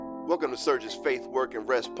Welcome to Surge's Faith, Work, and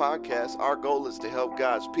Rest podcast. Our goal is to help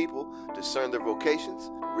God's people discern their vocations,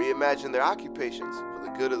 reimagine their occupations for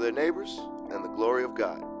the good of their neighbors and the glory of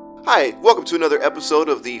God. Hi, welcome to another episode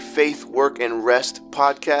of the Faith, Work, and Rest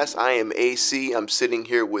podcast. I am AC. I'm sitting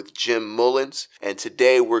here with Jim Mullins, and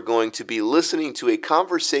today we're going to be listening to a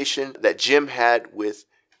conversation that Jim had with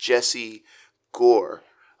Jessie Gore.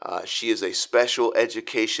 She is a special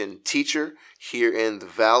education teacher here in the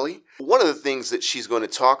Valley. One of the things that she's going to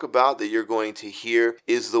talk about that you're going to hear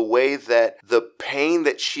is the way that the pain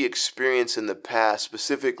that she experienced in the past,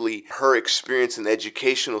 specifically her experience in the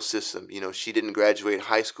educational system, she didn't graduate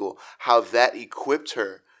high school, how that equipped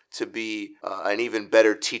her to be an even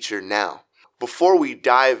better teacher now. Before we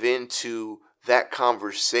dive into that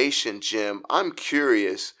conversation, Jim, I'm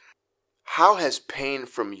curious, how has pain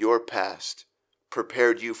from your past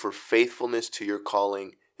prepared you for faithfulness to your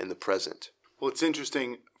calling in the present? Well, it's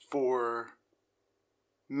interesting. For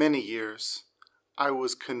many years, I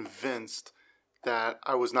was convinced that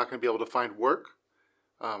I was not going to be able to find work.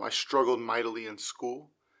 I struggled mightily in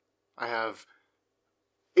school. I have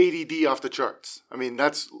ADD off the charts. I mean,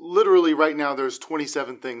 that's literally right now there's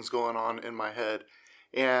 27 things going on in my head.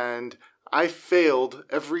 And I failed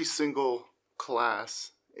every single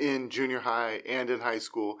class in junior high and in high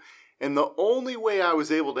school. And the only way I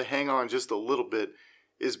was able to hang on just a little bit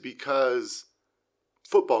is because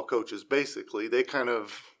football coaches, basically, they kind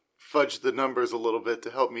of fudged the numbers a little bit to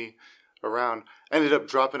help me around. I ended up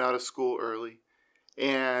dropping out of school early,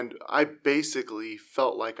 and I basically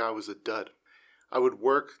felt like I was a dud. I would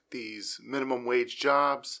work these minimum wage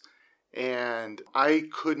jobs, and I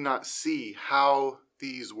could not see how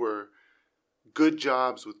these were good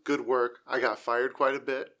jobs with good work. I got fired quite a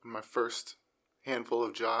bit in my first handful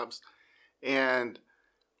of jobs, and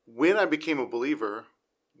when I became a believer,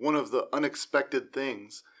 one of the unexpected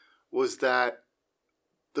things was that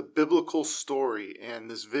the biblical story and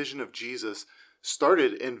this vision of Jesus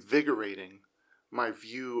started invigorating my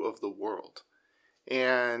view of the world.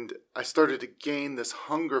 And I started to gain this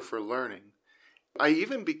hunger for learning. I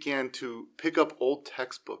even began to pick up old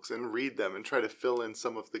textbooks and read them and try to fill in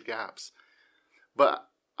some of the gaps. But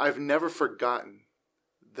I've never forgotten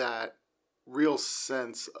that real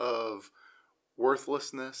sense of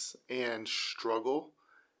worthlessness and struggle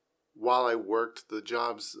while I worked the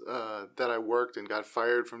jobs that I worked and got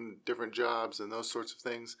fired from different jobs and those sorts of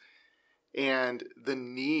things, and the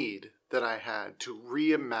need that I had to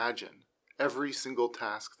reimagine every single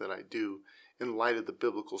task that I do in light of the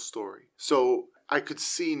biblical story. So I could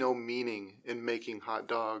see no meaning in making hot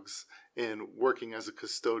dogs and working as a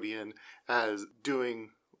custodian, as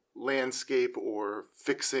doing landscape or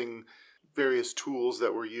fixing various tools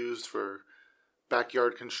that were used for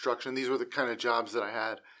backyard construction. These were the kind of jobs that I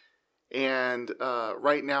had. And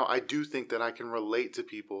right now, I do think that I can relate to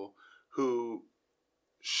people who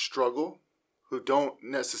struggle, who don't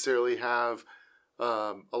necessarily have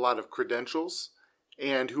a lot of credentials,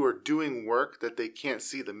 and who are doing work that they can't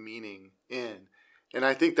see the meaning in. And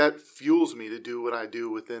I think that fuels me to do what I do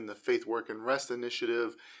within the Faith, Work, and Rest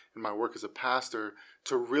initiative and my work as a pastor,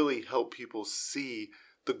 to really help people see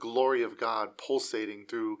the glory of God pulsating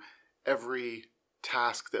through every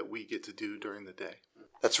task that we get to do during the day.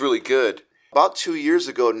 That's really good. About 2 years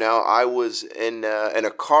ago now, I was in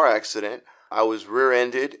a car accident. I was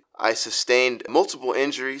rear-ended. I sustained multiple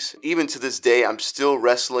injuries. Even to this day, I'm still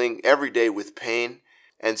wrestling every day with pain.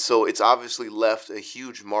 And so it's obviously left a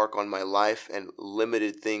huge mark on my life and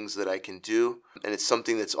limited things that I can do. And it's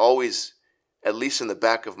something that's always, at least in the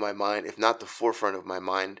back of my mind, if not the forefront of my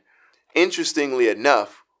mind. Interestingly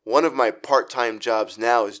enough, one of my part-time jobs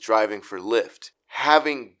now is driving for Lyft.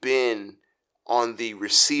 Having been on the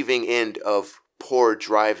receiving end of poor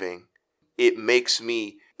driving, it makes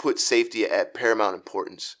me put safety at paramount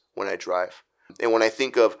importance when I drive. And when I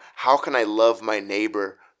think of how can I love my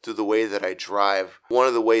neighbor through the way that I drive, one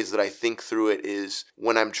of the ways that I think through it is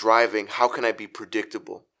when I'm driving, how can I be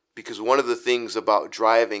predictable? Because one of the things about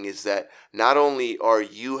driving is that not only are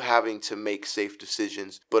you having to make safe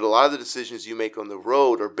decisions, but a lot of the decisions you make on the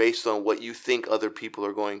road are based on what you think other people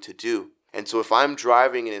are going to do. And so if I'm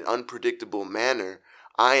driving in an unpredictable manner,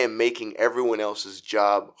 I am making everyone else's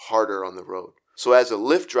job harder on the road. So as a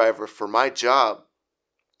Lyft driver, for my job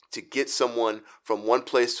to get someone from one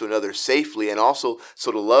place to another safely, and also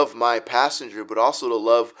so to love my passenger, but also to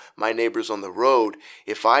love my neighbors on the road,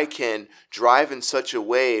 if I can drive in such a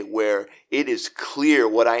way where it is clear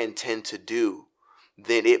what I intend to do,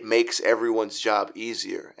 then it makes everyone's job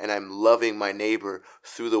easier. And I'm loving my neighbor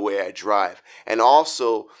through the way I drive. And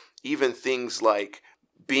also, even things like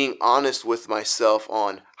being honest with myself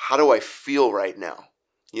on how do I feel right now?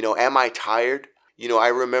 Am I tired? I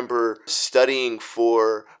remember studying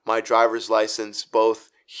for my driver's license both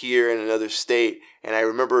here and another state, and I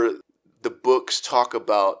remember the books talk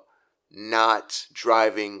about not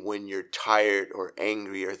driving when you're tired or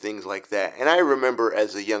angry or things like that. And I remember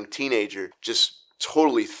as a young teenager just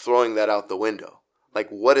totally throwing that out the window. Like,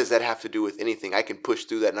 what does that have to do with anything? I can push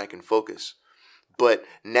through that and I can focus. But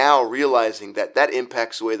now realizing that that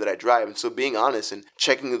impacts the way that I drive. And so being honest and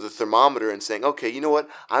checking the thermometer and saying, okay, you know what?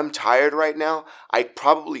 I'm tired right now. I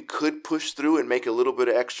probably could push through and make a little bit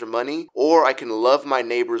of extra money, or I can love my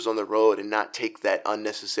neighbors on the road and not take that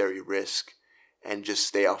unnecessary risk and just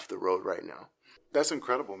stay off the road right now. That's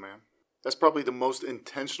incredible, man. That's probably the most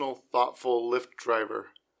intentional, thoughtful Lyft driver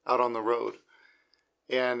out on the road.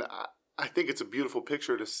 And I think it's a beautiful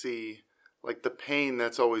picture to see, like, the pain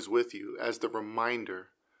that's always with you as the reminder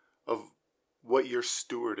of what you're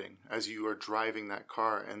stewarding as you are driving that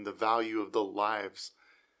car, and the value of the lives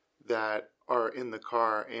that are in the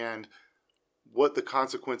car, and what the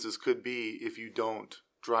consequences could be if you don't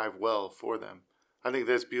drive well for them. I think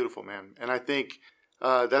that's beautiful, man. And I think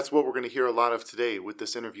that's what we're going to hear a lot of today with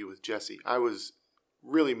this interview with Jessie. I was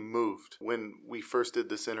really moved when we first did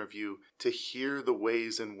this interview to hear the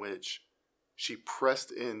ways in which she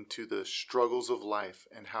pressed into the struggles of life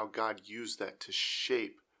and how God used that to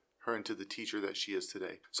shape her into the teacher that she is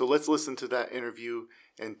today. So let's listen to that interview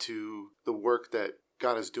and to the work that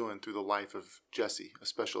God is doing through the life of Jessie, a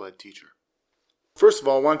special ed teacher. First of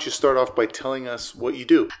all, why don't you start off by telling us what you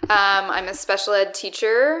do? I'm a special ed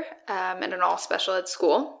teacher at an all special ed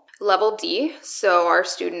school, level D. So our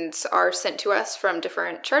students are sent to us from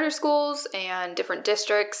different charter schools and different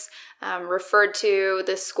districts, referred to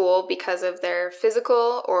this school because of their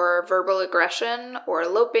physical or verbal aggression or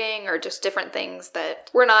eloping or just different things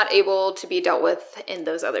that were not able to be dealt with in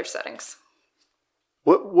those other settings.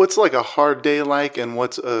 What's like a hard day like, and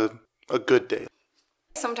what's a good day?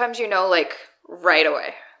 Sometimes like right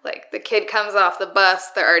away. Like the kid comes off the bus,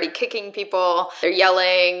 they're already kicking people, they're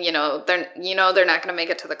yelling, they're not going to make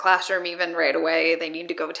it to the classroom even right away. They need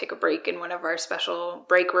to go take a break in one of our special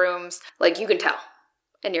break rooms. Like you can tell.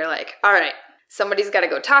 And you're like, all right, somebody's got to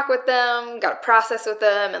go talk with them, got to process with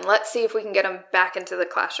them, and let's see if we can get them back into the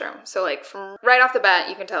classroom. So like from right off the bat,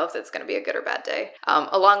 you can tell if it's going to be a good or bad day,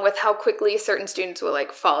 along with how quickly certain students will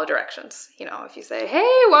like follow directions. If you say, hey,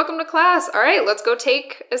 welcome to class. All right, let's go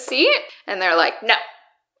take a seat. And they're like, no.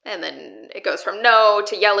 And then it goes from no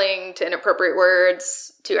to yelling to inappropriate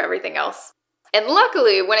words to everything else. And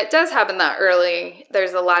luckily, when it does happen that early,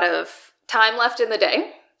 there's a lot of time left in the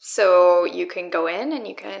day. So you can go in and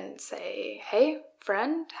you can say, hey,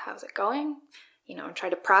 friend, how's it going? And try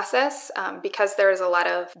to process because there is a lot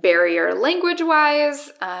of barrier language-wise,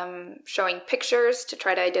 showing pictures to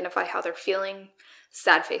try to identify how they're feeling.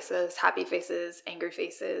 Sad faces, happy faces, angry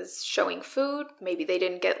faces, showing food. Maybe they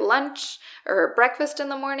didn't get lunch or breakfast in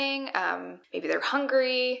the morning. Maybe they're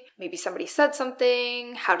hungry. Maybe somebody said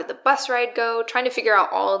something. How did the bus ride go? Trying to figure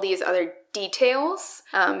out all of these other details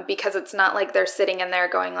because it's not like they're sitting in there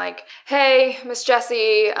going like, hey, Miss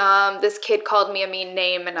Jessie, this kid called me a mean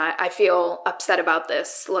name and I feel upset about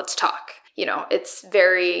this. Let's talk. It's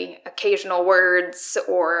very occasional words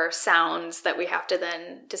or sounds that we have to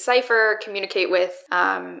then decipher, communicate with,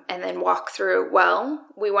 and then walk through. Well,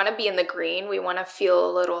 we want to be in the green. We want to feel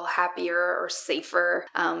a little happier or safer.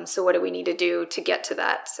 So what do we need to do to get to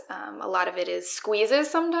that? A lot of it is squeezes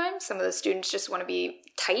sometimes. Some of the students just want to be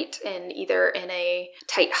tight and either in a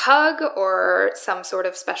tight hug or some sort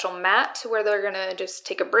of special mat where they're going to just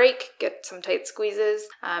take a break, get some tight squeezes,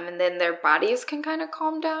 and then their bodies can kind of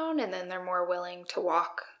calm down, and then they're more willing to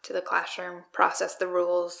walk to the classroom, process the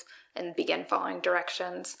rules, and begin following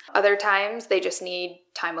directions. Other times, they just need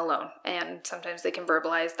time alone, and sometimes they can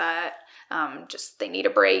verbalize that. Just they need a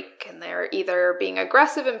break, and they're either being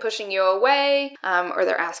aggressive and pushing you away, or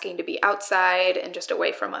they're asking to be outside and just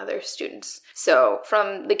away from other students. So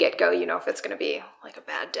from the get-go, if it's going to be like a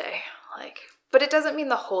bad day. But it doesn't mean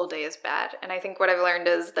the whole day is bad. And I think what I've learned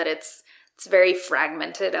is that it's very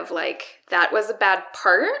fragmented of like, that was a bad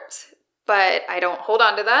part, but I don't hold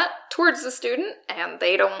on to that towards the student, and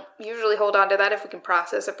they don't usually hold on to that if we can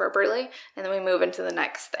process appropriately, and then we move into the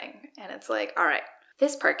next thing. And it's like, all right,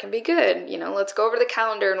 this part can be good. Let's go over the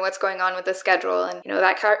calendar and what's going on with the schedule. And,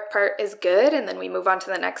 that part is good, and then we move on to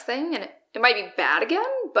the next thing, and it might be bad again,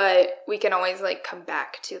 but we can always like come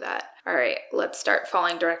back to that. All right, let's start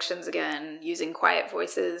following directions again, using quiet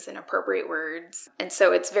voices and appropriate words. And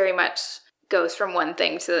so it's very much goes from one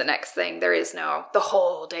thing to the next thing. There is no, the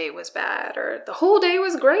whole day was bad or the whole day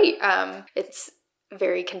was great. It's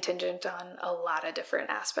very contingent on a lot of different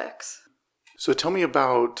aspects. So tell me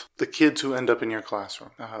about the kids who end up in your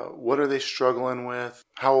classroom. What are they struggling with?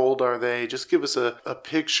 How old are they? Just give us a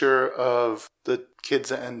picture of the kids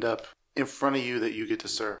that end up in front of you that you get to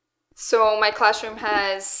serve. So my classroom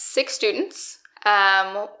has 6 students.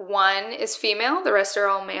 One is female, the rest are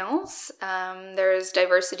all males. There's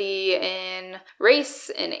diversity in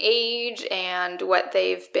race and age and what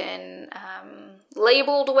they've been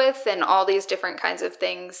labeled with and all these different kinds of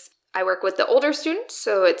things. I work with the older students,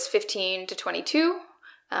 so it's 15 to 22,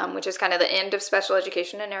 which is kind of the end of special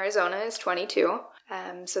education in Arizona is 22.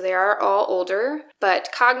 So they are all older, but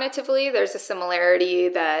cognitively there's a similarity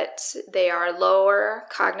that they are lower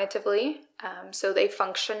cognitively. So they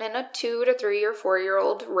function in a 2 to 3 or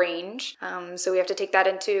 4-year-old range. So we have to take that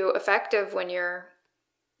into effect of when you're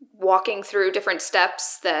walking through different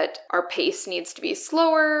steps that our pace needs to be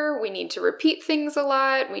slower. We need to repeat things a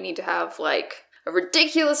lot. We need to have like a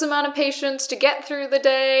ridiculous amount of patience to get through the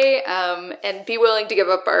day, and be willing to give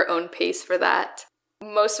up our own pace for that.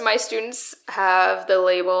 Most of my students have the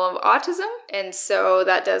label of autism, and so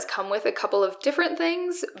that does come with a couple of different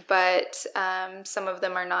things, but some of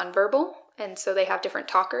them are nonverbal, and so they have different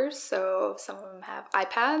talkers. So some of them have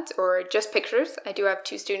iPads or just pictures. I do have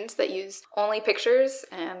 2 students that use only pictures,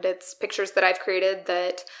 and it's pictures that I've created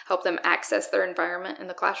that help them access their environment in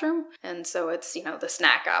the classroom. And so it's, the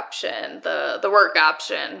snack option, the work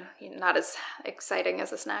option, not as exciting as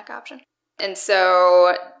the snack option. And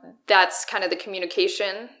so that's kind of the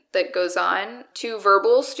communication that goes on. 2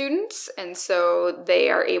 verbal students, and so they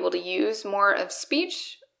are able to use more of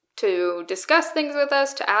speech to discuss things with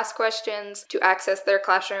us, to ask questions, to access their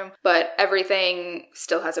classroom, but everything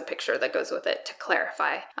still has a picture that goes with it to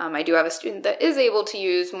clarify. I do have a student that is able to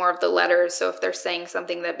use more of the letters, so if they're saying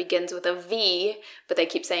something that begins with a V, but they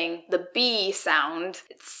keep saying the B sound,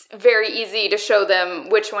 it's very easy to show them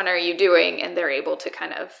which one are you doing, and they're able to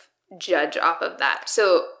kind of judge off of that.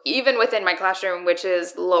 So even within my classroom, which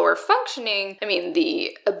is lower functioning,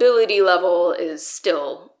 the ability level is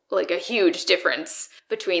still like a huge difference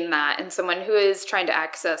between that and someone who is trying to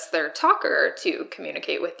access their talker to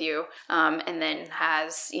communicate with you, and then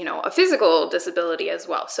has, a physical disability as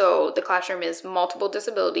well. So the classroom is multiple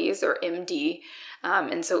disabilities, or MD,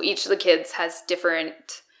 and so each of the kids has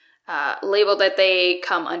different label that they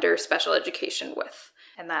come under special education with.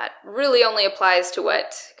 And that really only applies to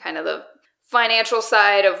what kind of the financial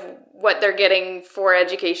side of what they're getting for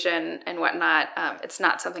education and whatnot. It's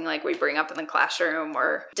not something like we bring up in the classroom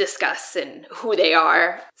or discuss and who they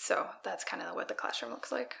are. So that's kind of what the classroom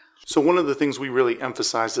looks like. So one of the things we really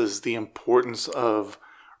emphasize is the importance of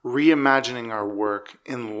reimagining our work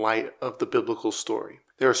in light of the biblical story.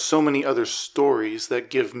 There are so many other stories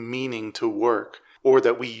that give meaning to work, or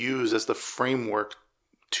that we use as the framework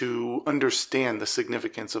to understand the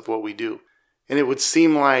significance of what we do. And it would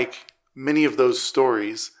seem like many of those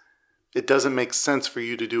stories, it doesn't make sense for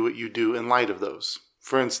you to do what you do in light of those.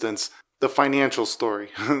 For instance, the financial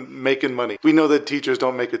story, making money. We know that teachers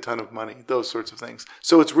don't make a ton of money, those sorts of things.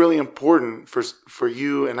 So it's really important for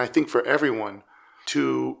you, and I think for everyone,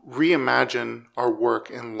 to reimagine our work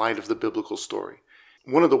in light of the biblical story.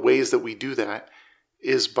 One of the ways that we do that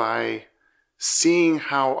is by seeing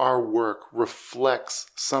how our work reflects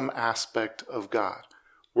some aspect of God.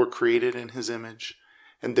 We're created in His image,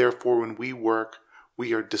 and therefore when we work,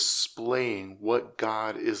 we are displaying what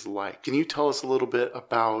God is like. Can you tell us a little bit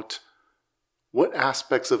about what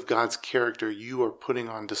aspects of God's character you are putting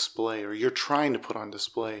on display, or you're trying to put on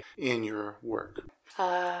display in your work?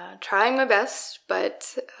 Trying my best,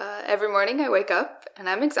 but every morning I wake up and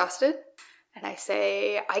I'm exhausted, and I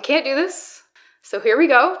say, I can't do this. So here we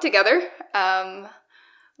go together.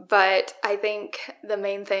 But I think the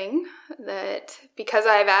main thing that, because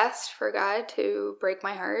I've asked for God to break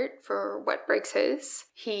my heart for what breaks His,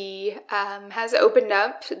 He has opened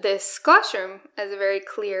up this classroom as a very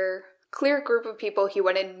clear group of people He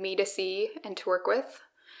wanted me to see and to work with.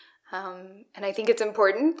 And I think it's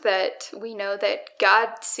important that we know that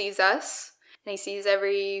God sees us, and He sees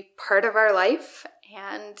every part of our life,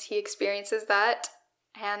 and He experiences that,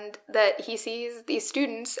 and that He sees these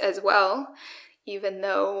students as well, even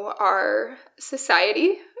though our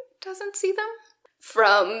society doesn't see them.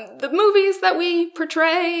 From the movies that we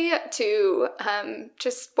portray to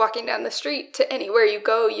just walking down the street to anywhere you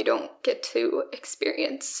go, you don't get to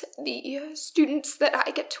experience the students that I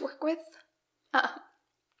get to work with.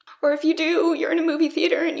 Or if you do, you're in a movie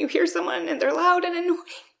theater and you hear someone and they're loud and annoying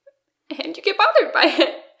and you get bothered by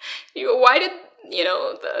it. You go, why did,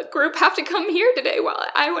 the group have to come here today while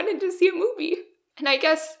I wanted to see a movie? And I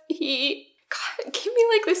guess He gave me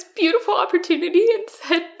like this beautiful opportunity and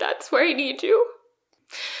said, that's where I need you.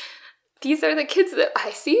 These are the kids that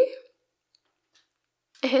I see.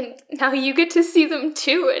 And now you get to see them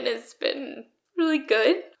too, and it's been really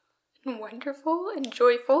good and wonderful and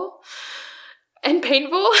joyful and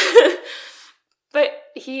painful. But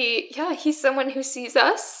he's someone who sees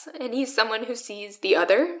us, and he's someone who sees the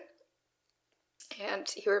other. And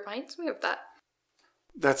he reminds me of that.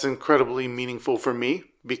 That's incredibly meaningful for me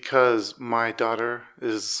because my daughter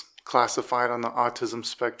is classified on the autism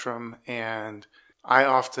spectrum, and I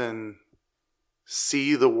often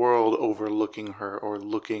see the world overlooking her or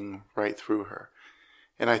looking right through her.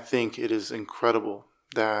 And I think it is incredible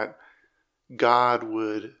that God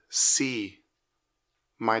would see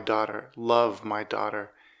my daughter, love my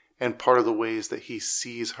daughter, and part of the ways that he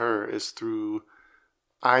sees her is through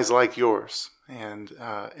eyes like yours. And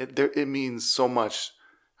it means so much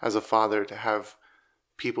as a father to have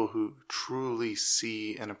people who truly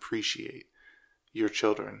see and appreciate your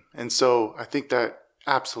children. And so I think that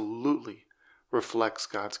absolutely reflects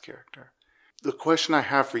God's character. The question I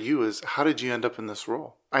have for you is, how did you end up in this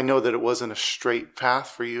role? I know that it wasn't a straight path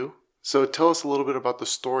for you. So tell us a little bit about the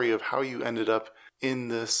story of how you ended up in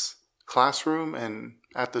this classroom and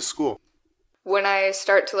at the school. When I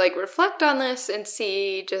start to reflect on this and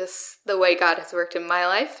see just the way God has worked in my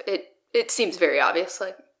life, it seems very obvious.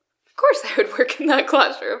 Of course I would work in that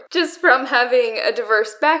classroom. Just from having a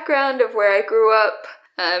diverse background of where I grew up,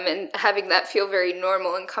 and having that feel very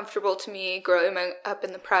normal and comfortable to me growing up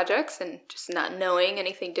in the projects and just not knowing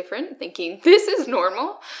anything different, thinking this is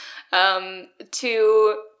normal,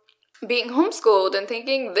 to being homeschooled and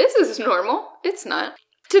thinking this is normal, it's not.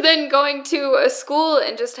 To then going to a school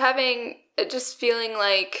and just feeling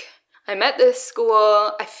like I'm at this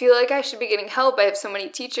school, I feel like I should be getting help. I have so many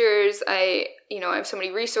teachers, I have so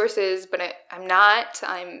many resources, but I'm not.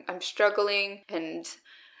 I'm struggling and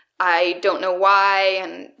I don't know why,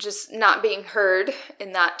 and just not being heard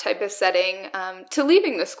in that type of setting, to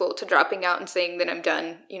leaving the school, to dropping out and saying that I'm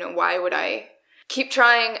done. Why would I keep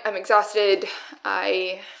trying? I'm exhausted.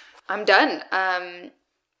 I'm done.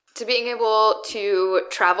 To being able to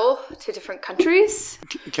travel to different countries.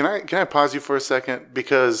 Can I pause you for a second?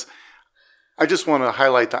 Because I just want to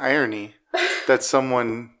highlight the irony that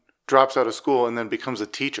someone drops out of school and then becomes a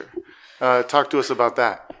teacher. Talk to us about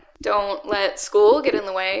that. Don't let school get in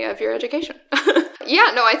the way of your education.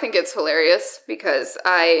 Yeah, no, I think it's hilarious because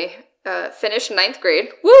I finished 9th grade.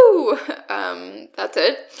 Woo! That's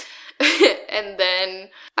it. And then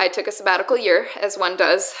I took a sabbatical year, as one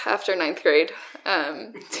does after 9th grade.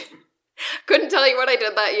 Couldn't tell you what I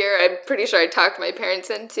did that year. I'm pretty sure I talked my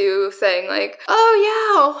parents into saying oh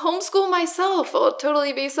yeah, I'll homeschool myself. I'll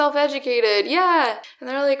totally be self-educated. Yeah. And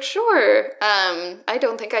they're like, sure. I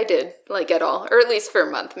don't think I did at all, or at least for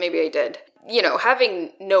a month. Maybe I did.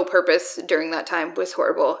 Having no purpose during that time was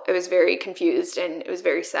horrible. I was very confused and it was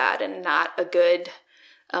very sad and not a good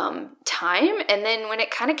time. And then when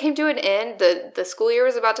it kind of came to an end, the school year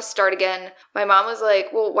was about to start again. My mom was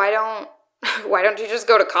like, well, why don't you just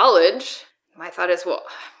go to college? My thought is, well,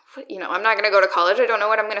 I'm not going to go to college. I don't know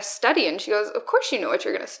what I'm going to study. And she goes, of course you know what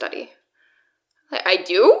you're going to study. I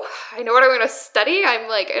do? I know what I'm going to study? I'm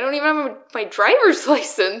like, I don't even have my driver's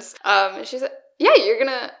license. And she said, yeah, you're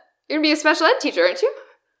going to be a special ed teacher, aren't you?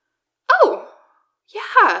 Oh,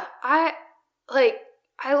 yeah. I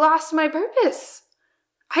lost my purpose.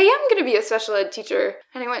 I am going to be a special ed teacher.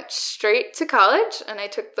 And I went straight to college and I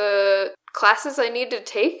took the classes I needed to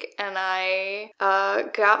take and I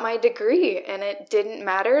got my degree. And it didn't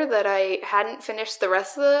matter that I hadn't finished the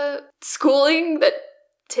rest of the schooling that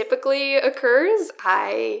typically occurs.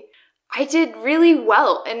 I did really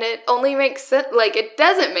well, and it only makes sense, it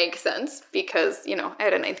doesn't make sense because, I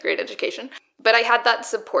had a 9th grade education, but I had that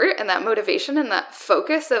support and that motivation and that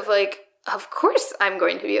focus of of course I'm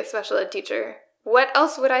going to be a special ed teacher. What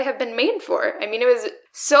else would I have been made for? I mean, it was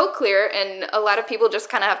so clear, and a lot of people just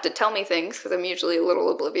kind of have to tell me things because I'm usually a little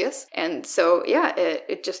oblivious. And so, yeah,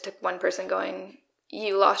 it just took one person going,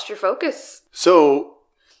 you lost your focus. So,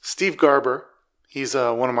 Steve Garber, he's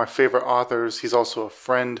one of my favorite authors. He's also a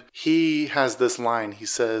friend. He has this line. He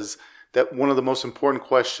says that one of the most important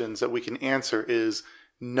questions that we can answer is,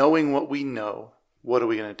 knowing what we know, what are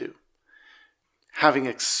we going to do? Having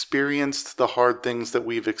experienced the hard things that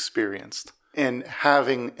we've experienced, and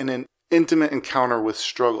having an intimate encounter with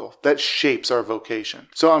struggle that shapes our vocation.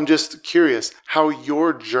 So I'm just curious how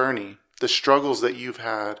your journey, the struggles that you've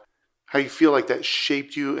had, how you feel like that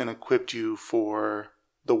shaped you and equipped you for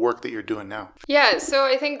the work that you're doing now. Yeah, so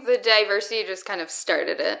I think the diversity just kind of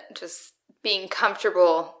started it, just being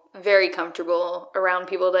comfortable very comfortable around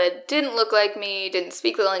people that didn't look like me, didn't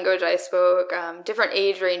speak the language I spoke, different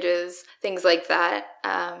age ranges, things like that.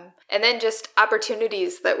 And then just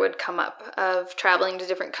opportunities that would come up of traveling to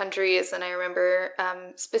different countries. And I remember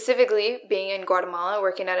specifically being in Guatemala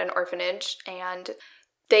working at an orphanage, and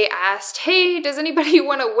they asked, hey, does anybody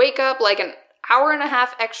want to wake up like an hour and a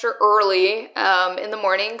half extra early in the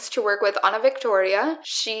mornings to work with Ana Victoria.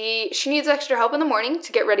 She needs extra help in the morning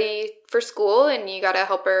to get ready for school, and you gotta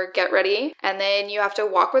help her get ready. And then you have to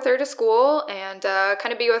walk with her to school and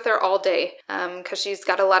kind of be with her all day because she's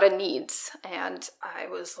got a lot of needs. And I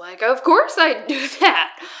was like, of course I'd do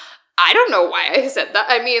that. I don't know why I said that.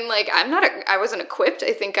 I mean, like, I wasn't equipped.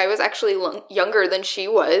 I think I was actually younger than she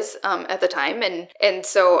was at the time. And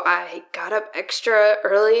so I got up extra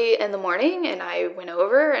early in the morning and I went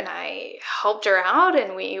over and I helped her out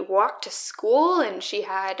and we walked to school, and she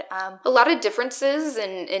had a lot of differences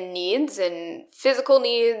in needs, and physical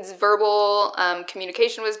needs, verbal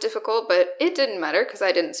communication was difficult, but it didn't matter because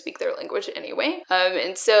I didn't speak their language anyway.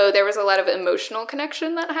 And so there was a lot of emotional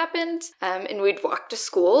connection that happened. And we'd walk to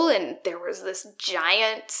school, and there was this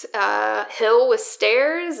giant hill with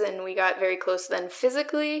stairs, and we got very close then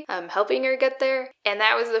physically, helping her get there. And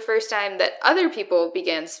that was the first time that other people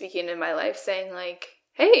began speaking in my life, saying like,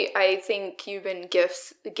 hey, I think you've been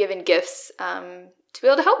given gifts to be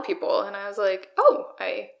able to help people. And I was like, oh,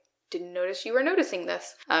 I didn't notice you were noticing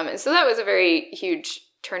this. And so that was a very huge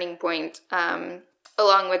turning point,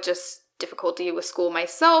 along with just difficulty with school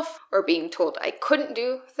myself, or being told I couldn't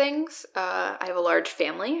do things. I have a large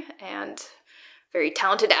family and very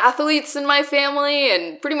talented athletes in my family,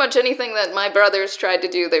 and pretty much anything that my brothers tried to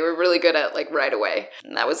do, they were really good at, like, right away.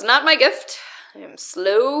 And that was not my gift. I am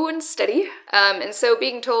slow and steady. And so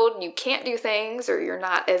being told you can't do things or you're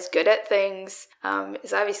not as good at things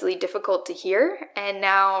is obviously difficult to hear. And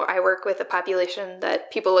now I work with a population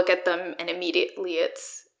that people look at them and immediately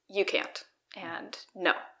it's, you can't, and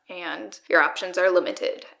no. And your options are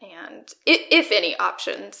limited, and if any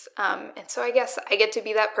options. And so I guess I get to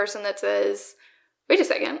be that person that says, wait a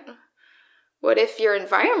second, what if your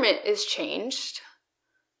environment is changed?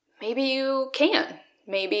 Maybe you can.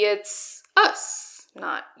 Maybe it's us,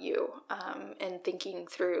 not you. And thinking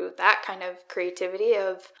through that kind of creativity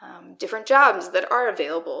of different jobs that are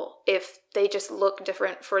available, if they just look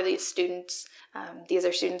different for these students. These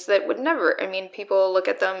are students that would never, I mean, people look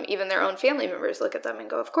at them, even their own family members look at them and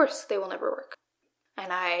go, of course, they will never work.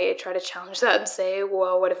 And I try to challenge that and say,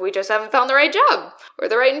 well, what if we just haven't found the right job or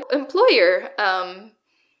the right employer?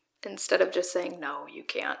 Instead of just saying, no, you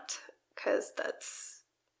can't, because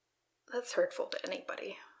that's hurtful to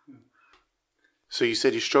anybody. So you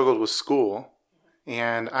said you struggled with school,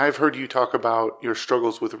 and I've heard you talk about your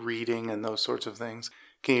struggles with reading and those sorts of things.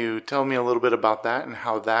 Can you tell me a little bit about that and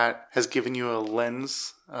how that has given you a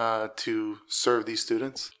lens to serve these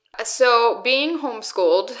students? So being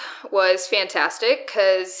homeschooled was fantastic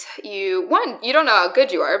because you don't know how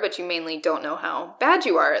good you are, but you mainly don't know how bad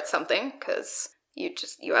you are at something because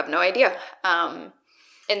you have no idea.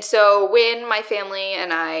 And so when my family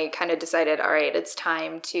and I kind of decided, all right, it's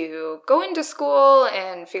time to go into school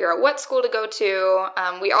and figure out what school to go to,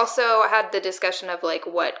 we also had the discussion of like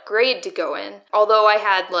what grade to go in. Although I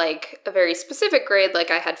had like a very specific grade, like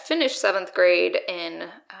I had finished 7th grade in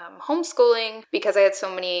homeschooling because I had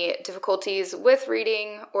so many difficulties with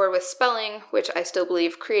reading or with spelling, which I still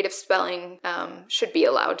believe creative spelling should be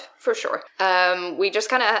allowed for sure. We just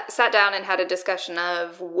kind of sat down and had a discussion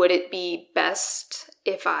of would it be best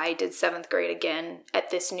if I did 7th grade again at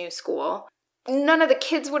this new school. None of the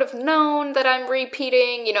kids would have known that I'm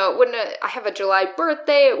repeating, I have a July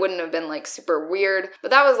birthday, it wouldn't have been like super weird, but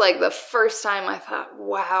that was like the first time I thought,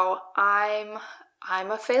 wow, I'm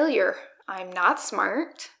a failure. I'm not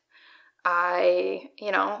smart.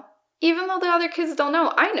 Even though the other kids don't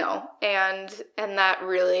know, I know. And that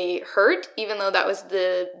really hurt, even though that was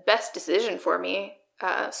the best decision for me.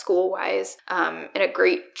 School-wise, and a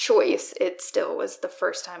great choice, it still was the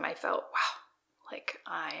first time I felt, wow, like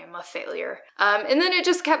I'm a failure. And then it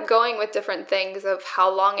just kept going with different things of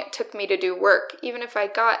how long it took me to do work. Even if I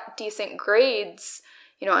got decent grades,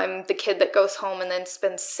 I'm the kid that goes home and then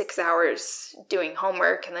spends 6 hours doing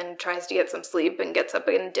homework and then tries to get some sleep and gets up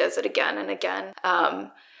and does it again and again.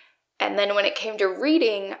 And then when it came to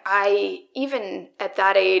reading, even at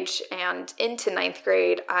that age and into 9th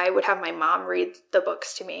grade, I would have my mom read the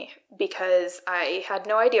books to me because I had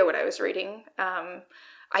no idea what I was reading.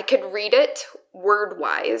 I could read it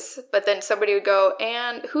word-wise, but then somebody would go,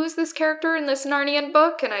 and who's this character in this Narnian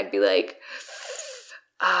book? And I'd be like,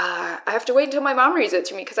 I have to wait until my mom reads it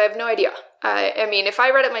to me because I have no idea. If I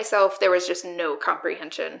read it myself, there was just no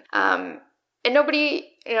comprehension. And nobody,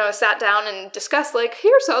 sat down and discussed, like,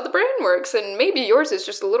 here's how the brain works, and maybe yours is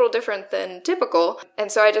just a little different than typical.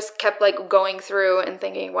 And so I just kept, like, going through and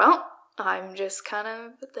thinking, well, I'm just kind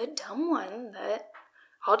of the dumb one that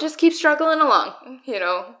I'll just keep struggling along,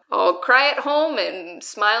 I'll cry at home and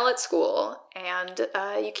smile at school, and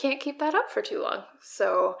you can't keep that up for too long.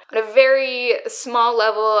 So on a very small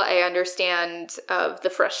level, I understand of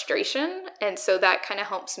the frustration, and so that kind of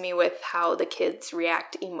helps me with how the kids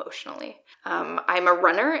react emotionally. I'm a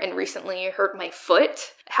runner and recently hurt my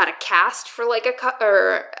foot, had a cast for like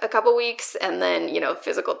a couple weeks, and then,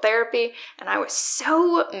 physical therapy, and I was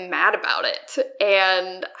so mad about it.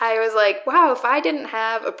 And I was like, wow, if I didn't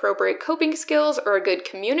have appropriate coping skills or a good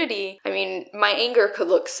community, my anger could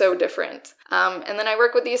look so different. And then I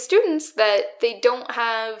work with these students that they don't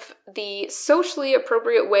have the socially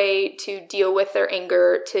appropriate way to deal with their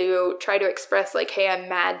anger, to try to express like, hey, I'm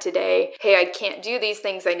mad today. Hey, I can't do these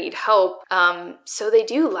things. I need help. So they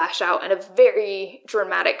do lash out in a very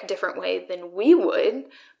dramatic, different way than we would.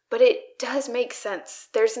 But it does make sense.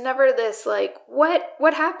 There's never this like,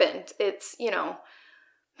 what happened? It's,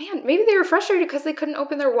 man, maybe they were frustrated because they couldn't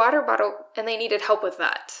open their water bottle and they needed help with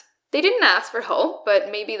that. They didn't ask for help,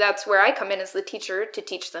 but maybe that's where I come in as the teacher to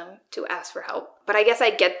teach them to ask for help. But I guess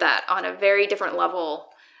I get that on a very different level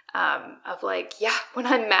of like, yeah, when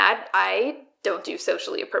I'm mad, I don't do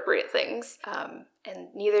socially appropriate things, and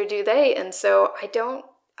neither do they. And so I don't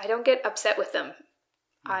get upset with them.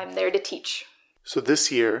 I'm there to teach. So this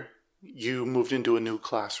year, you moved into a new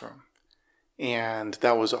classroom. And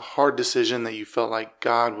that was a hard decision that you felt like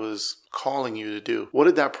God was calling you to do. What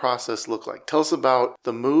did that process look like? Tell us about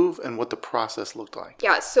the move and what the process looked like.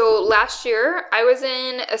 Yeah, so last year I was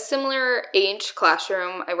in a similar age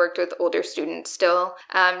classroom. I worked with older students still,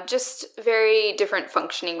 just very different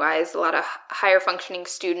functioning wise, a lot of higher functioning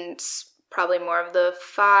students, probably more of the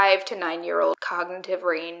 5 to 9-year-old cognitive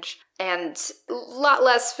range, and a lot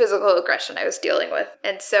less physical aggression I was dealing with.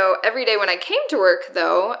 And so every day when I came to work,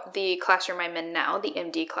 though, the classroom I'm in now, the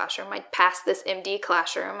MD classroom, I'd pass this MD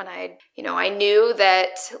classroom, and I knew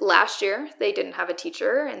that last year they didn't have a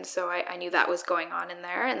teacher, and so I knew that was going on in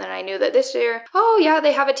there. And then I knew that this year, oh yeah,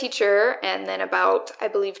 they have a teacher, and then about, I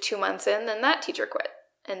believe, 2 months in, then that teacher quit.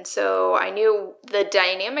 And so I knew the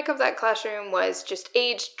dynamic of that classroom was just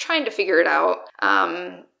age, trying to figure it out,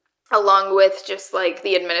 along with just like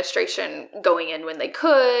the administration going in when they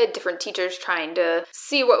could, different teachers trying to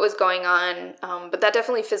see what was going on. But that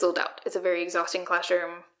definitely fizzled out. It's a very exhausting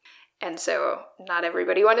classroom. And so not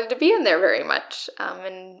everybody wanted to be in there very much,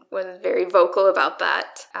 and was very vocal about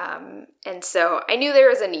that. And so I knew there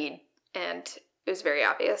was a need, and it was very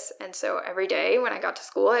obvious. And so every day when I got to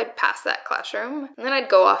school, I'd pass that classroom, and then I'd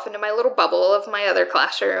go off into my little bubble of my other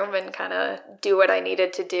classroom and kind of do what I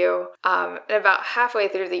needed to do. And about halfway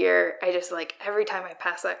through the year, I just like, every time I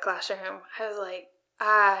passed that classroom, I was like,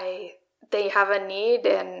 they have a need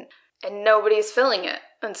and nobody's filling it.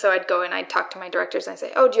 And so I'd go and I'd talk to my directors and I'd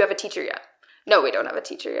say, oh, do you have a teacher yet? No, we don't have a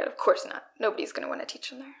teacher yet. Of course not. Nobody's going to want to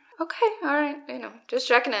teach in there. Okay, all right, just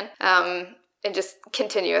checking in. And just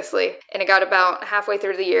continuously. And it got about halfway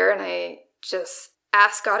through the year, and I just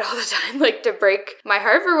asked God all the time, like, to break my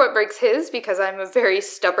heart for what breaks his, because I'm a very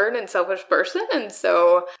stubborn and selfish person, and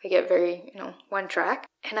so I get very, one track.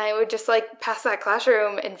 And I would just, like, pass that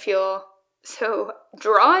classroom and feel so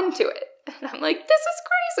drawn to it. And I'm like, this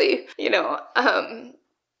is crazy,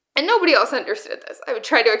 And nobody else understood this. I would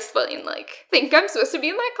try to explain, like, think I'm supposed to be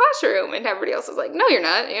in that classroom. And everybody else was like, no, you're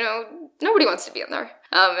not. Nobody wants to be in there.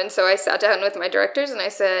 And so I sat down with my directors and I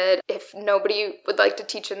said, if nobody would like to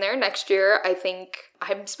teach in there next year, I think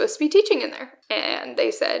I'm supposed to be teaching in there. And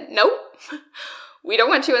they said, nope, we don't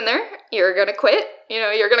want you in there. You're going to quit.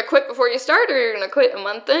 You're going to quit before you start, or you're going to quit a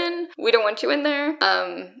month in. We don't want you in there.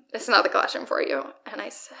 It's not the classroom for you. And I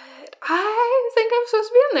said, I think I'm supposed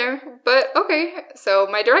to be in there, but okay. So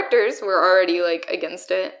my directors were already like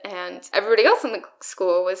against it, and everybody else in the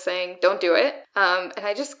school was saying, don't do it. And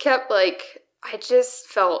I just kept I just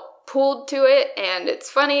felt pulled to it. And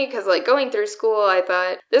it's funny because like going through school, I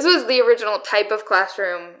thought this was the original type of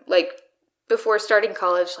classroom, like before starting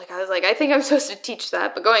college, I was like, I think I'm supposed to teach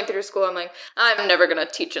that. But going through school, I'm like, I'm never going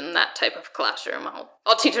to teach in that type of classroom.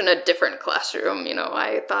 I'll teach in a different classroom.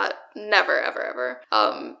 I thought never, ever, ever.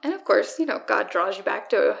 And of course, God draws you back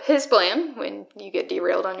to his plan when you get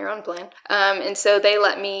derailed on your own plan. And so they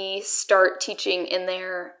let me start teaching in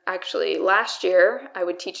there. Actually, last year, I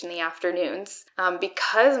would teach in the afternoons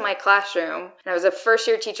because my classroom, and I was a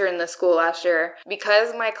first-year teacher in the school last year,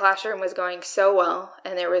 because my classroom was going so well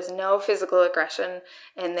and there was no physical aggression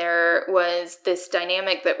and there was this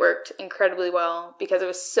dynamic that worked incredibly well because it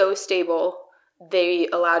was so stable they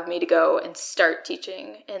allowed me to go and start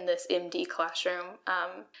teaching in this MD classroom,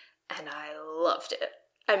 and I loved it.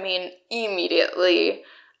 I mean, immediately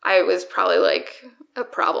I was probably like a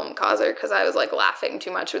problem causer because I was like laughing too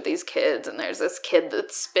much with these kids, and there's this kid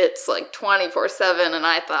that spits like 24/7, and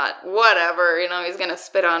I thought, whatever, he's gonna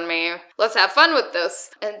spit on me. Let's have fun with this.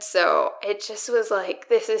 And so it just was like,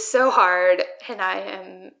 this is so hard, and I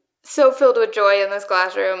am so filled with joy in this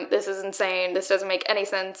classroom. This is insane. This doesn't make any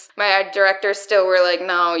sense. My directors still were like,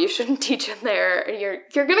 no, you shouldn't teach in there.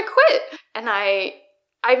 You're gonna quit. And I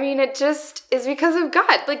mean, it just is because of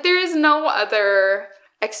God. Like, there is no other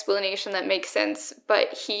explanation that makes sense,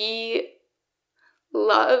 but he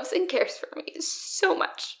loves and cares for me so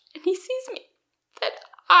much, and he sees me that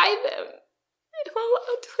I am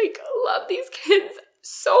allowed to love these kids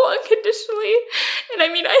so unconditionally. And I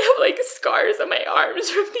mean, I have scars on my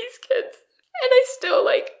arms from these kids, and I still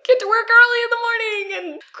get to work early in the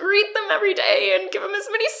morning and greet them every day and give them as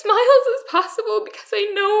many smiles as possible, because I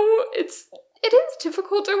know it is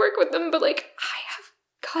difficult to work with them, but I have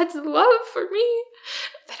God's love for me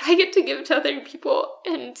that I get to give to other people,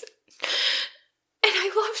 and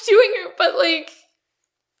I love doing it, but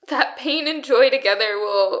that pain and joy together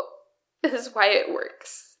is why it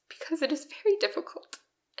works, because it is very difficult.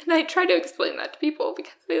 And I try to explain that to people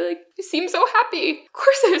because they you seem so happy. Of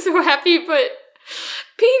course I'm so happy, but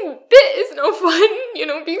being bit is no fun,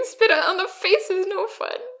 being spit on the face is no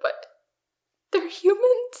fun, but they're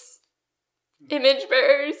humans, image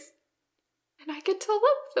bearers, and I get to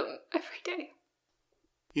love them every day.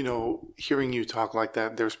 Hearing you talk like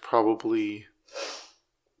that, there's probably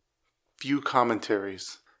few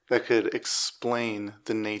commentaries that could explain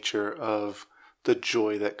the nature of the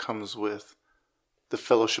joy that comes with the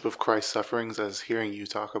fellowship of Christ's sufferings as hearing you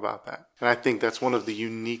talk about that. And I think that's one of the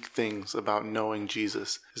unique things about knowing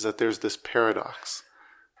Jesus, is that there's this paradox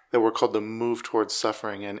that we're called to move towards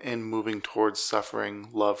suffering, and in moving towards suffering,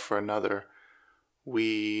 love for another,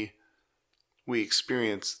 we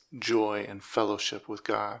experience joy and fellowship with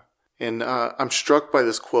God. And I'm struck by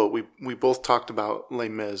this quote. We both talked about Les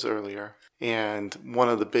Mis earlier, and one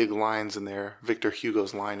of the big lines in there, Victor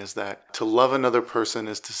Hugo's line, is that to love another person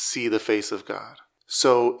is to see the face of God.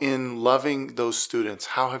 So in loving those students,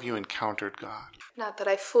 how have you encountered God? Not that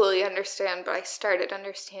I fully understand, but I started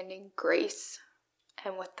understanding grace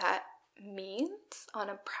and what that means on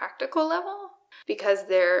a practical level, because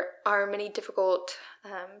there are many difficult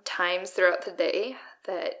times throughout the day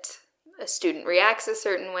that a student reacts a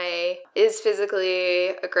certain way, is physically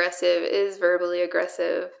aggressive, is verbally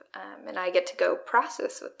aggressive, and I get to go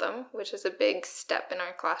process with them, which is a big step in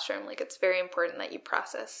our classroom. It's very important that you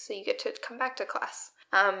process, so you get to come back to class.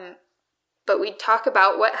 But we talk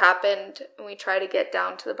about what happened, and we try to get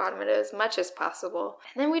down to the bottom of it as much as possible,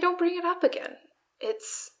 and then we don't bring it up again.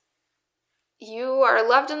 You are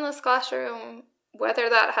loved in this classroom, whether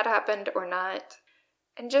that had happened or not.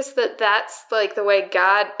 And just that's the way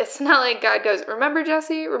God, it's not like God goes, remember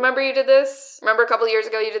Jesse? Remember you did this? Remember a couple years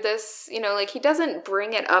ago you did this? He doesn't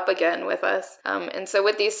bring it up again with us. And so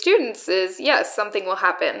with these students is, yes, something will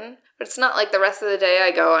happen, but it's not like the rest of the day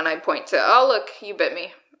I go and I point to, oh, look, you bit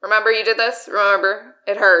me. Remember you did this? Remember?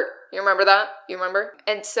 It hurt. You remember that? You remember?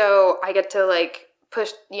 And so I get to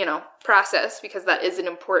push, process, because that is an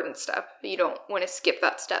important step. You don't want to skip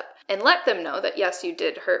that step, and let them know that, yes, you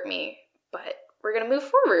did hurt me, but we're going to move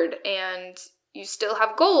forward, and you still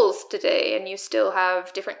have goals today, and you still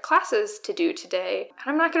have different classes to do today,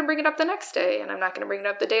 and I'm not going to bring it up the next day, and I'm not going to bring it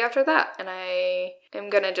up the day after that, and I am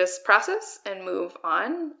going to just process and move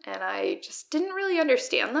on. And I just didn't really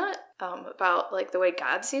understand that about the way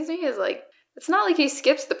God sees me is it's not like he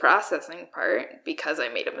skips the processing part because I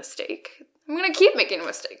made a mistake. I'm going to keep making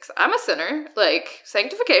mistakes. I'm a sinner.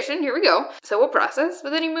 Sanctification, here we go. So we'll process, but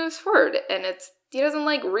then he moves forward, and he doesn't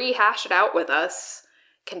rehash it out with us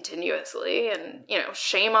continuously and,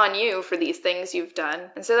 shame on you for these things you've done.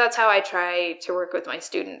 And so that's how I try to work with my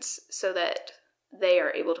students so that they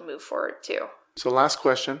are able to move forward too. So last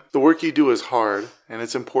question. The work you do is hard, and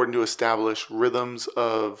it's important to establish rhythms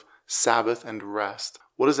of Sabbath and rest.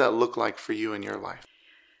 What does that look like for you in your life?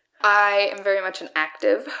 I am very much an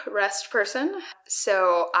active rest person,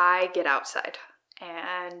 so I get outside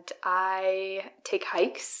and I take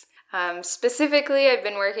hikes. Specifically, I've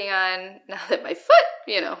been working on, now that my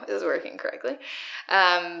foot, is working correctly,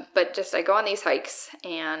 but just I go on these hikes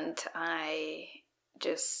and I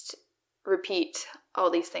just repeat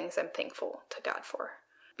all these things I'm thankful to God for.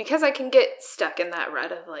 Because I can get stuck in that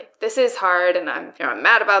rut of this is hard, and I'm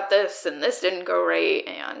mad about this, and this didn't go right,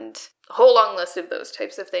 and a whole long list of those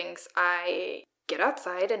types of things. I get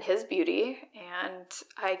outside in his beauty, and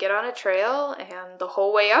I get on a trail, and the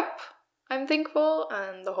whole way up, I'm thankful,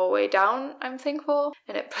 and the whole way down, I'm thankful,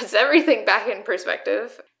 and it puts everything back in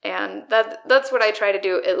perspective. And that's what I try to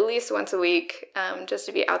do at least once a week, just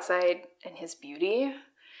to be outside in his beauty.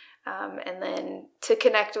 And then to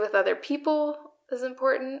connect with other people is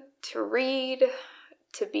important, to read,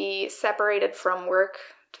 to be separated from work,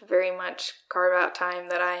 to very much carve out time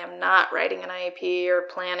that I am not writing an IEP or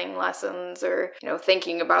planning lessons or,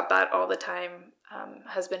 thinking about that all the time.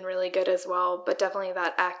 Has been really good as well, but definitely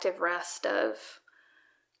that active rest of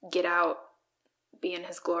get out, be in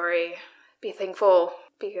his glory, be thankful,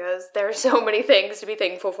 because there are so many things to be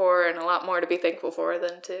thankful for and a lot more to be thankful for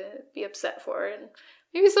than to be upset for. And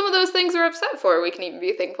maybe some of those things we're upset for we can even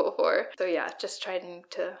be thankful for. So yeah, just trying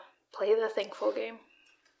to play the thankful game.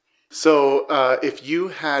 So if you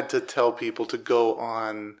had to tell people to go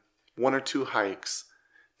on 1 or 2 hikes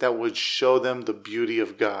that would show them the beauty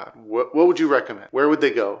of God, what would you recommend? Where would they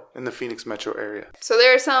go in the Phoenix metro area? So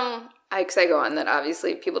there are some hikes I go on that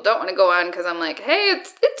obviously people don't want to go on because I'm like, hey,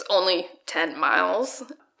 it's only 10 miles.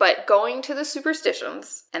 But going to the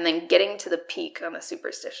Superstitions and then getting to the peak on the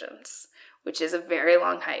Superstitions, which is a very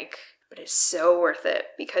long hike, but it's so worth it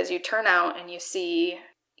because you turn out and you see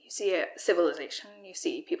a civilization, you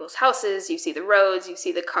see people's houses, you see the roads, you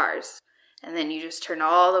see the cars. And then you just turn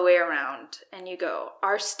all the way around and you go,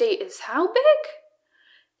 our state is how big?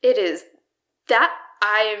 It is that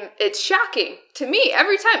it's shocking to me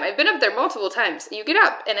every time. I've been up there multiple times. You get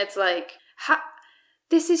up and it's like,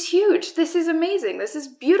 this is huge. This is amazing. This is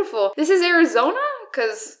beautiful. This is Arizona?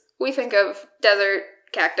 Because we think of desert,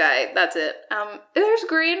 cacti, that's it. There's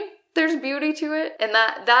green. There's beauty to it. And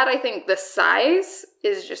that I think the size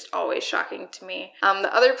is just always shocking to me.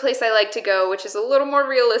 The other place I like to go, which is a little more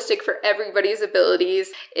realistic for everybody's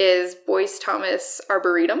abilities, is Boyce Thomas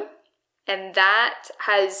Arboretum. And that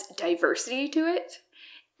has diversity to it.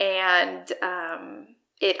 And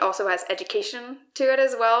it also has education to it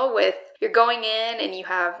as well, with you're going in and you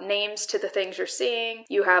have names to the things you're seeing.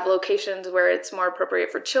 You have locations where it's more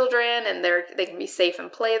appropriate for children and they can be safe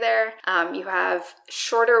and play there. You have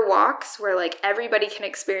shorter walks where like everybody can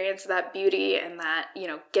experience that beauty and that,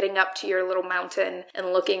 getting up to your little mountain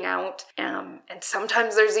and looking out. And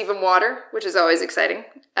sometimes there's even water, which is always exciting.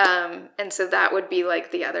 And so that would be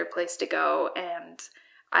like the other place to go. And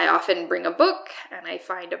I often bring a book and I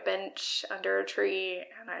find a bench under a tree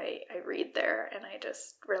and I read there and I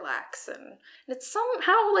just relax. And it's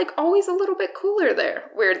somehow like always a little bit cooler there,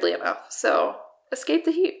 weirdly enough. So escape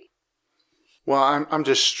the heat. Well, I'm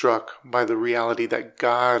just struck by the reality that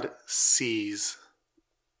God sees.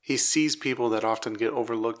 He sees people that often get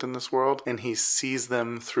overlooked in this world, and he sees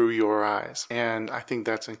them through your eyes. And I think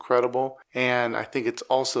that's incredible. And I think it's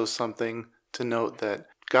also something to note that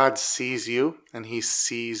God sees you and he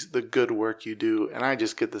sees the good work you do. And I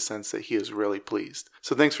just get the sense that he is really pleased.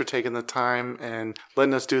 So thanks for taking the time and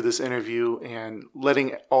letting us do this interview and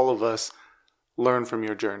letting all of us learn from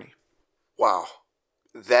your journey. Wow.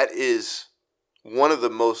 That is one of the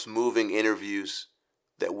most moving interviews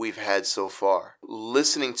that we've had so far.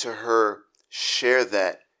 Listening to her share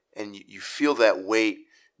that, and you feel that weight,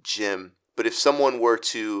 Jim. But if someone were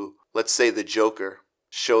to, let's say the Joker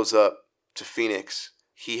shows up to Phoenix,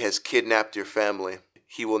 he has kidnapped your family.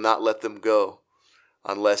 He will not let them go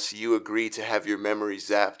unless you agree to have your memory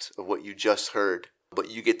zapped of what you just heard.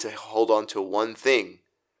 But you get to hold on to one thing.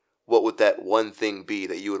 What would that one thing be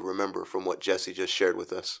that you would remember from what Jesse just shared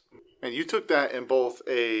with us? And you took that in both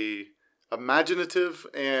a imaginative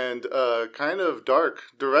and kind of dark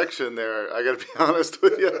direction there, I got to be honest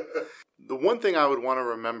with you. The one thing I would want to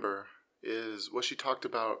remember is what she talked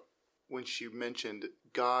about when she mentioned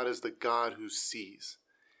God as the God who sees.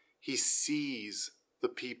 He sees the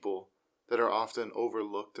people that are often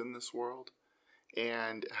overlooked in this world,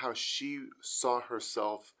 and how she saw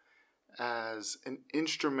herself as an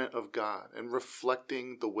instrument of God and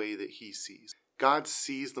reflecting the way that he sees. God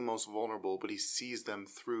sees the most vulnerable, but he sees them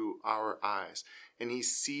through our eyes. And he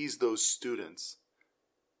sees those students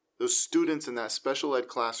in that special ed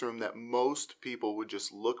classroom that most people would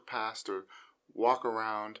just look past or walk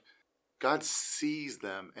around. God sees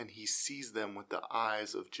them, and he sees them with the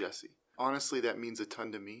eyes of Jesse. Honestly, that means a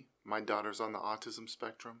ton to me. My daughter's on the autism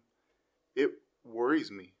spectrum. It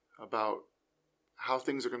worries me about how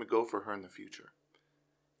things are going to go for her in the future.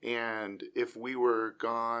 And if we were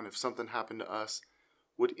gone, if something happened to us,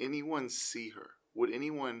 would anyone see her? Would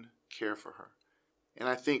anyone care for her? And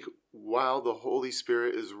I think while the Holy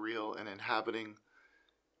Spirit is real and inhabiting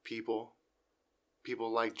people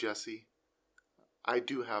like Jesse, I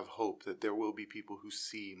do have hope that there will be people who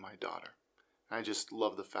see my daughter. I just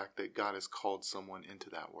love the fact that God has called someone into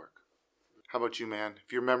that work. How about you, man?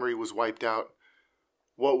 If your memory was wiped out,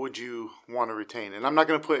 what would you want to retain? And I'm not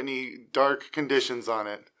going to put any dark conditions on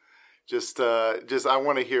it. Just I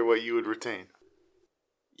want to hear what you would retain.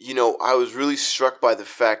 You know, I was really struck by the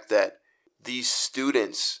fact that these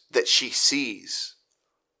students that she sees,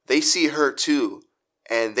 they see her too,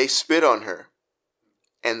 and they spit on her,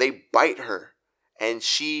 and they bite her, and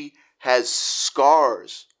she has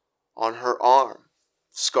scars on her arm,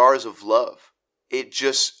 scars of love. It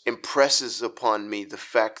just impresses upon me the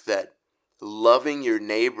fact that loving your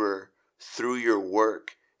neighbor through your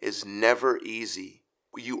work is never easy.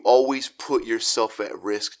 You always put yourself at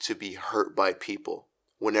risk to be hurt by people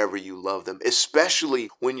whenever you love them, especially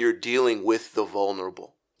when you're dealing with the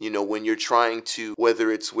vulnerable. You know, when you're trying to,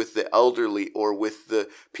 whether it's with the elderly or with the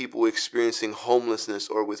people experiencing homelessness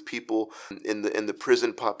or with people in the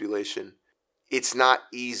prison population, it's not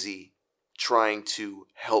easy trying to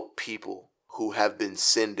help people who have been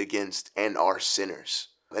sinned against and are sinners.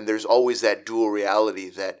 And there's always that dual reality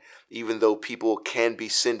that even though people can be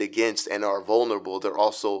sinned against and are vulnerable, they're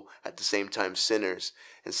also at the same time sinners.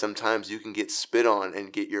 And sometimes you can get spit on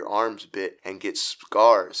and get your arms bit and get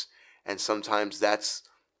scars. And sometimes that's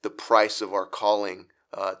the price of our calling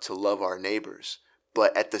to love our neighbors.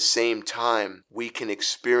 But at the same time, we can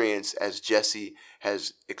experience, as Jesse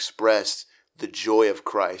has expressed, the joy of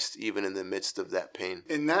Christ, even in the midst of that pain.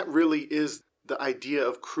 And that really is the idea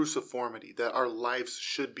of cruciformity, that our lives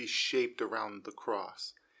should be shaped around the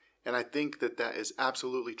cross. And I think that that is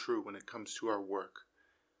absolutely true when it comes to our work.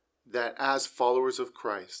 That as followers of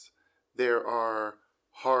Christ, there are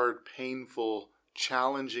hard, painful,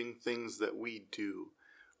 challenging things that we do,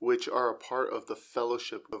 which are a part of the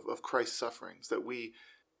fellowship of Christ's sufferings, that we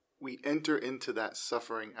enter into that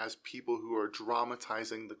suffering as people who are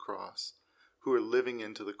dramatizing the cross, who are living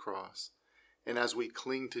into the cross. And as we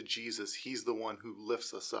cling to Jesus, he's the one who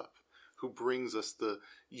lifts us up, who brings us the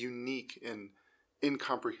unique and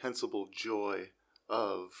incomprehensible joy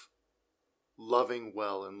of loving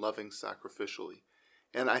well and loving sacrificially.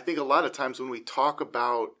 And I think a lot of times when we talk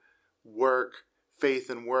about work,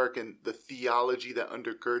 faith and work, and the theology that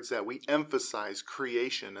undergirds that, we emphasize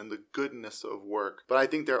creation and the goodness of work. But I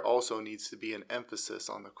think there also needs to be an emphasis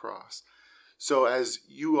on the cross. So as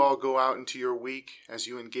you all go out into your week, as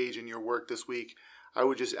you engage in your work this week, I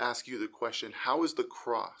would just ask you the question, how is the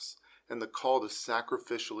cross and the call to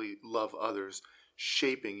sacrificially love others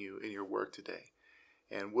shaping you in your work today?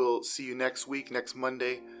 And we'll see you next week, next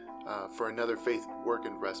Monday, for another Faith, Work,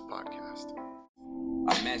 and Rest podcast.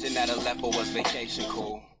 Imagine that Aleppo was vacation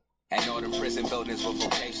cool, and northern prison buildings were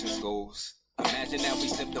vocation schools. Imagine that we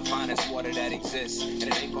sip the finest water that exists, and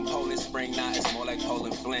it ain't from Poland Spring, nah, it's more like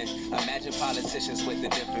Poland Flint. Imagine politicians with the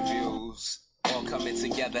different views, all coming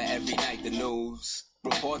together every night, the news.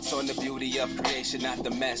 Reports on the beauty of creation, not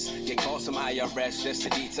the mess. Can call some IRS just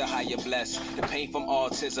to need to hire bless. The pain from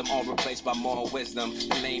autism all replaced by more wisdom.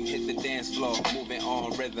 The lame hit the dance floor, moving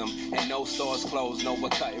on rhythm. And no stores closed, no we're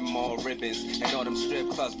cutting more ribbons. And all them strip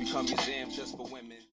clubs become museums just for women.